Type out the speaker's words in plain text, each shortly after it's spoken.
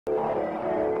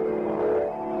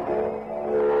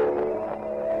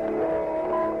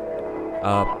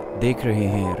आप देख रहे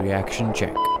हैं reaction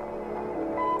check.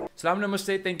 Salam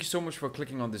namaste, thank you so much for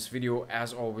clicking on this video.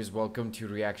 As always, welcome to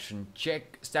reaction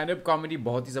check. Stand-up comedy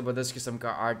बहुत ही ज़बरदस्त किस्म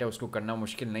का आर्ट है, उसको करना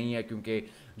मुश्किल नहीं है क्योंकि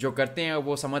जो करते हैं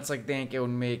वो समझ सकते हैं कि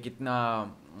उनमें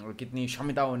कितनी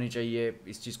क्षमता होनी चाहिए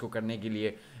इस चीज़ को करने के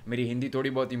लिए। मेरी हिंदी थोड़ी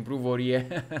बहुत इम्प्रूव हो रही है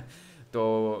तो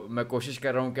मैं कोशिश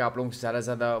कर रहा हूँ कि आप लोगों से ज़्यादा से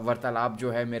ज़्यादा वार्तालाप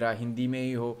जो है मेरा हिंदी में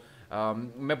ही हो।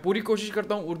 मैं पूरी कोशिश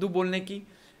करता हूँ उर्दू बोलने की,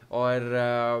 और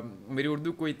मेरी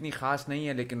उर्दू कोई इतनी ख़ास नहीं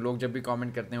है, लेकिन लोग जब भी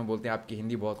कमेंट करते हैं वो बोलते हैं आपकी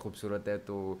हिंदी बहुत खूबसूरत है,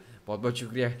 तो बहुत बहुत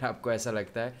शुक्रिया अगर आपको ऐसा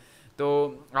लगता है। तो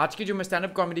आज की जो मैं स्टैंड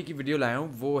अप कॉमेडी की वीडियो लाया हूँ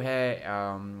वो है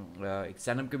एक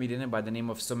स्टैंड अप कॉमेडियन है by the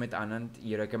name of Sumit आनंद।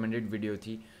 ये रिकमेंडेड वीडियो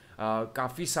थी।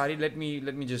 काफ़ी सारी let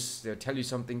me just tell you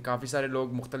something, काफ़ी सारे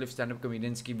लोग मुख्तलिफ स्टैंड अप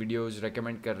कॉमेडियंस की वीडियोस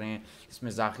रेकमेंड कर रहे हैं। इसमें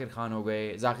ज़ाकिर खान हो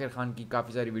गए, ज़ाकिर खान की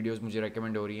काफ़ी सारी वीडियोस मुझे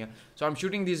रेकमेंड हो रही हैं। सो I am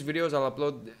shooting these videos, I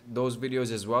upload those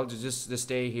videos as well, just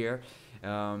stay here.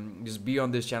 Just be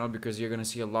on this channel because you're going to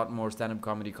see a lot more stand-up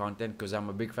comedy content because I'm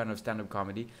a big fan of stand-up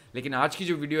comedy. लेकिन आज की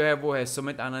जो video है वो है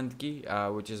सुमित आनंद की,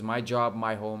 which is my job,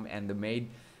 my home and the maid.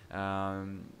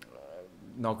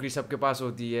 नौकरी सबके पास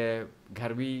होती है,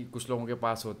 घर भी कुछ लोगों के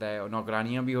पास होता है और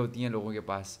नौकरानियाँ भी होती हैं लोगों के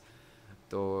पास।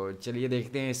 तो चलिए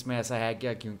देखते हैं इसमें ऐसा है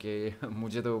क्या, क्योंकि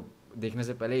मुझे तो देखने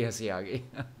से पहले ही हंसी आ गई।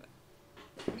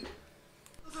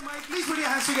 Please put your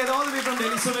hands together all the way from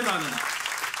Delhi, Sumit Anand.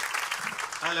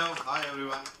 Hello, hi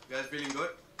everyone. You guys feeling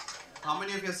good? How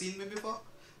many of you have seen me before?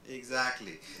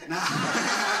 Exactly. Now,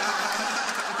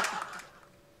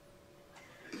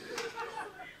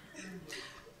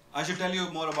 I should tell you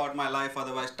more about my life,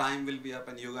 otherwise time will be up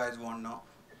and you guys won't know.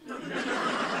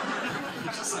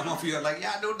 Some of you are like,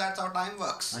 yeah dude, that's how time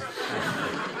works.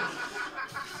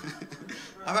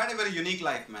 I've had a very unique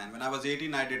life, man. When I was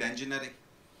 18, I did engineering.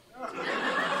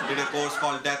 Did a course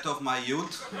called Death of My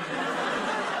Youth.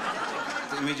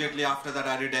 Immediately after that,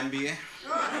 I did MBA.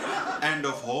 End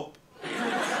of hope.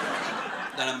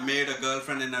 Then I made a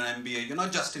girlfriend in an MBA, you know,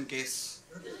 just in case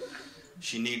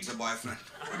she needs a boyfriend.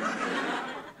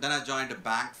 Then I joined a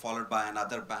bank, followed by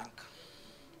another bank.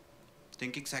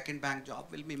 Thinking second bank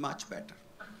job will be much better.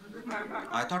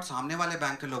 I thought सामने वाले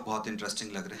bank के लोग बहुत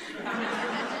interesting लग रहे.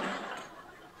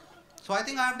 So I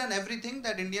think I have done everything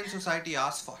that Indian society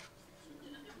asks for.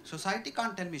 Society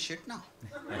can't tell me shit now.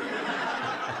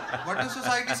 What does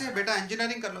society say? बेटा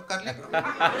engineering कर लो, कर ले.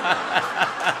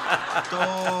 तो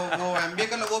वो MBA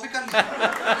कर लो, वो भी कर ले.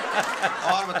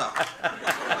 और बताओ,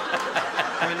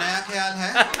 कोई नया ख्याल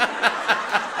है?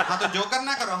 हाँ तो जो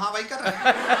करना करो, हाँ वही कर रहे हैं.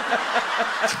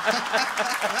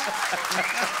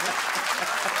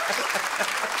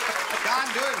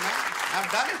 Can't do it, man. I've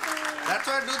done it. That's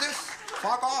why I do this.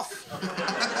 Fuck off.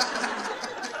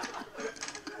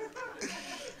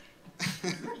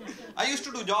 I used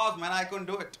to do jobs, man. I couldn't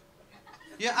do it.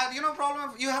 Yeah, you know,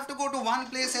 problem. You have to go to one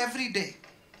place every day.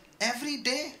 Every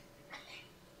day.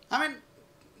 I mean,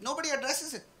 nobody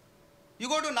addresses it. You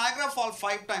go to Niagara Falls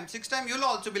 5 times, 6 times, you'll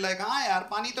also be like, ah, yaar,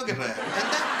 pani to gir raha hai. And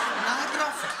then Niagara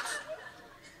Falls.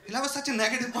 You'll have such a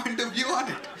negative point of view on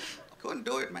it. Couldn't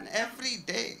do it, man. Every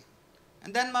day.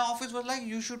 And then my office was like,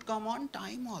 you should come on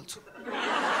time also.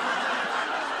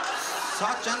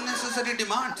 Such unnecessary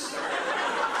demands.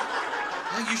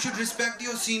 Like, you should respect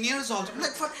your seniors also. I'm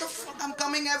like, what the fuck? I'm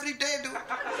coming every day, dude.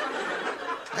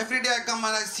 Every day I come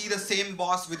and I see the same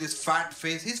boss with his fat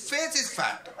face. His face is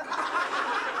fat.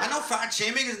 I know fat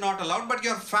shaming is not allowed, but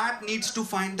your fat needs to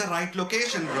find the right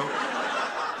location, bro.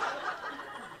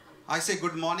 I say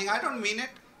good morning. I don't mean it.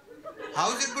 How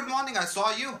is it good morning? I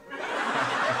saw you.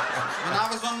 When I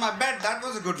was on my bed, that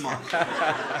was a good morning.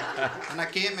 When I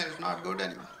came here, it's not good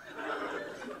anymore.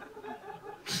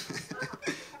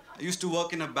 I used to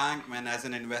work in a bank, man, as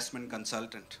an investment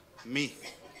consultant. Me.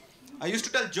 I used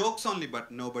to tell jokes only,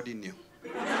 but nobody knew.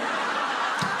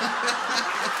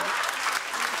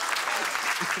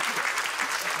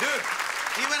 Dude,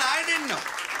 even I didn't know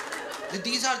that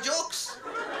these are jokes.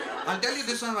 I'll tell you,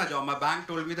 this was my job. My bank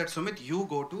told me that, Sumit, you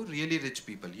go to really rich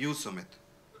people. You, Sumit.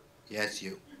 Yes,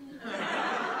 you.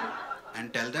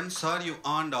 And tell them, sir, you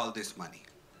earned all this money.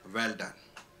 Well done.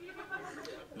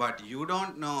 But you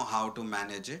don't know how to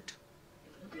manage it.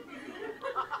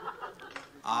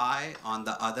 I, on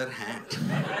the other hand,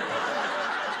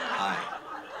 I,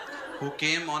 who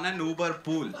came on an Uber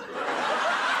pool.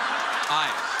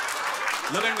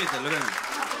 Look at me, sir, look at me.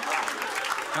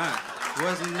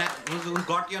 Who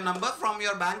got your number from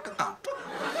your bank account?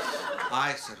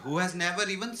 I, sir, who has never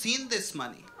even seen this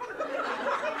money.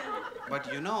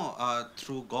 But you know,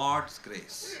 through God's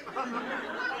grace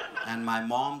and my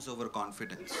mom's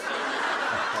overconfidence,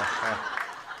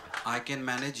 I can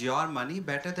manage your money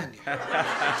better than you.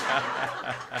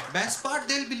 Best part,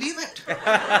 they'll believe it.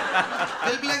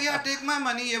 They'll be like, yeah, take my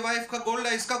money. ये wife का gold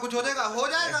है, इसका कुछ हो जाएगा? हो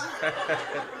जाएगा.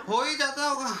 हो ही जाता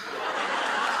होगा.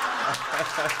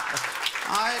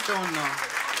 I don't know.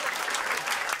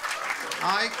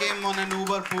 I came on an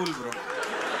Uber pool, bro.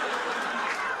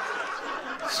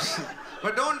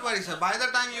 But don't worry, sir. By the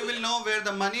time you will know where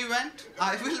the money went,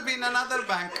 I will be in another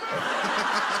bank.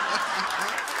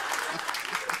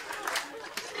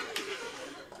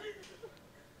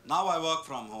 Now I work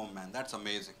from home, man. That's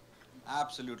amazing.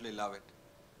 Absolutely love it.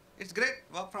 It's great.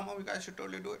 Work from home. You guys should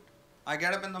totally do it. I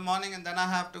get up in the morning and then I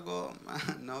have to go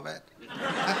nowhere.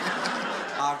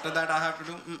 After that, I have to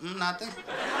do nothing.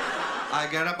 I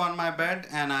get up on my bed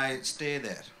and I stay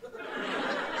there.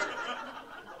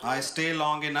 I stay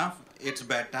long enough. It's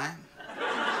bedtime.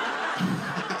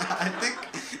 I think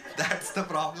that's the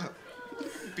problem.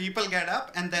 People get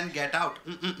up and then get out.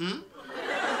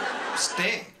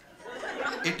 Stay.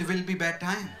 It will be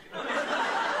bedtime.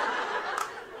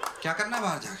 क्या करना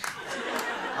बाहर जाके?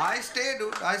 I stay,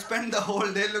 dude. I spend the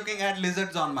whole day looking at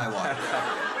lizards on my wall.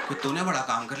 कि तूने बड़ा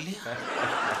काम कर लिया.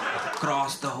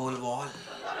 Cross the whole wall.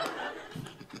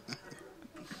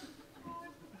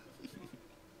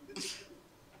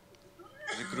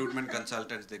 Recruitment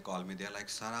consultants, they call me. They're like,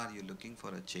 sir, are you looking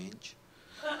for a change?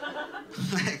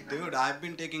 Like, dude, I've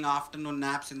been taking afternoon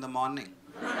naps in the morning.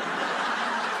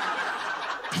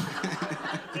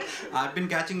 I've been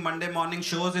catching Monday morning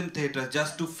shows in theaters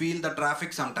just to feel the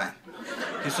traffic sometime.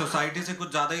 कि society से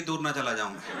कुछ ज़्यादा ही दूर ना चला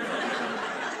जाऊँ मैं.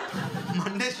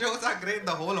 Monday shows are great.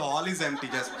 The whole hall is empty.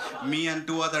 Just me and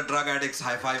two other drug addicts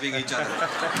high-fiving each other.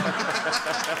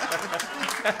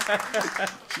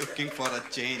 Looking for a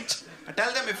change.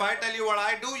 Tell them, if I tell you what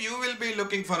I do, you will be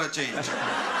looking for a change.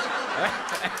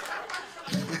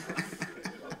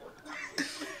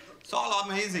 It's all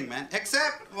amazing, man.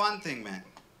 Except one thing, man.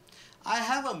 I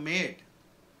have a maid.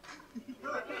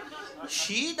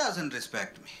 She doesn't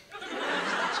respect me.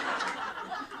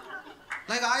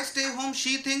 Like, I stay home,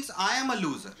 she thinks I am a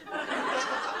loser.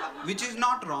 Which is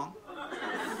not wrong.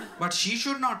 But she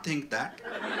should not think that.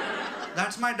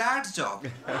 That's my dad's job.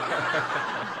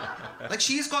 Like,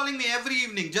 she's calling me every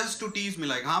evening just to tease me.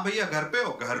 Like, हाँ भैया घर पे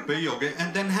हो? घर पे ही होगे.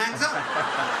 And then hangs up.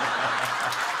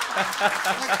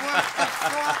 Like, what the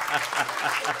fuck?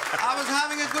 I was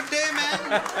having a good day, man.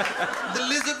 The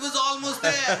lizard was almost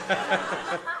there.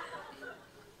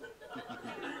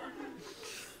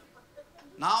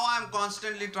 Now I'm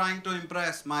constantly trying to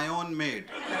impress my own maid.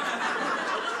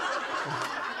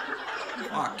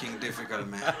 Fucking difficult,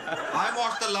 man. I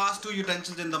wash the last 2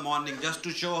 utensils in the morning just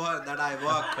to show her that I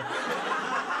work.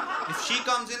 If she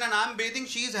comes in and I'm bathing,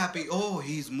 she's happy. Oh,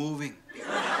 he's moving.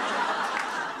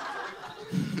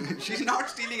 She's not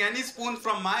stealing any spoons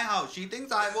from my house. She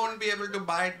thinks I won't be able to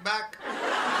buy it back.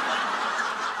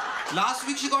 Last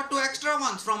week she got 2 extra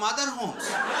ones from other homes.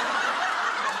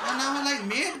 And I was like,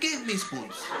 maid gave me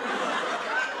spoons.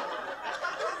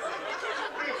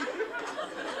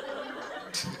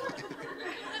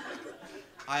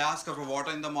 I ask her for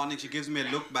water in the morning. She gives me a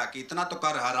look back. Itna to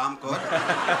kar haram kar.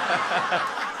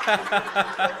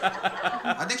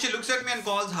 I think she looks at me and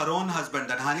calls her own husband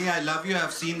that, honey, I love you.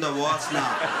 I've seen the worst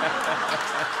now.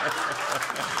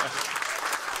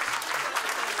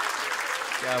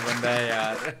 क्या बंदा है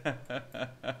यार.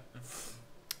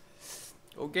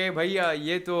 Okay भैया,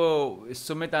 ये तो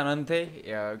सुमित आनंद थे.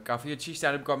 काफ़ी अच्छी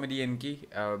स्टैंडअप कॉमेडी है इनकी.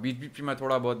 बीच बीच में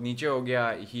थोड़ा बहुत नीचे हो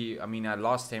गया. I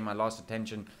lost him. I lost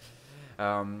attention.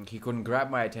 He couldn't grab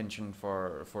my attention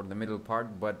for the middle part,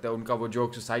 but उनका वो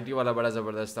जोक सोसाइटी वाला बड़ा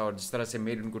ज़बरदस्त था और जिस तरह से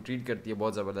मेड उनको ट्रीट करती है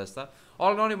बहुत ज़बरदस्त था.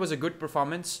 All in all, it was a good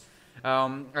performance.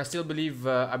 I still believe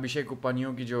अभिषेक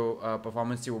उपनियों की जो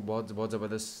परफॉर्मेंस थी वो बहुत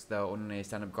ज़बरदस्त उन्होंने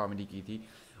स्टैंड अप कॉमेडी की थी.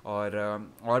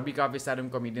 और भी काफ़ी स्टैंड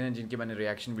अप कॉमेडियन हैं जिनकी मैंने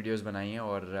रिएक्शन वीडियोस बनाई हैं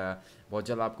और बहुत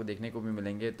जल्द आपको देखने को भी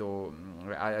मिलेंगे. तो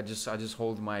I just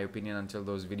hold my opinion until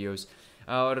those videos.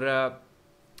 और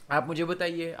आप मुझे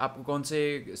बताइए आपको कौन से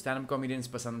स्टैंड अप कॉमेडियंस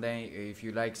पसंद हैं. If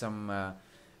you like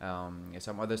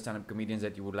some other stand-up comedians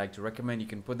that you would like to recommend, you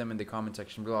can put them in the comment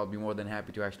section below. I'll be more than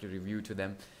happy to actually review to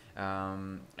them.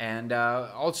 And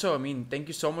also, thank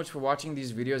you so much for watching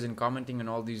these videos and commenting on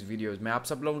all these videos. मैं आप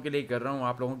सब लोगों के लिए कर रहा हूँ,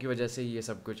 आप लोगों की वजह से ये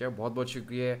सब कुछ है. बहुत बहुत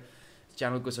शुक्रिया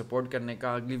चैनल को सपोर्ट करने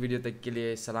का. अगली वीडियो तक के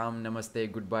लिए सलाम, नमस्ते,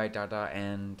 good bye, Tata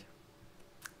and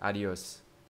adios.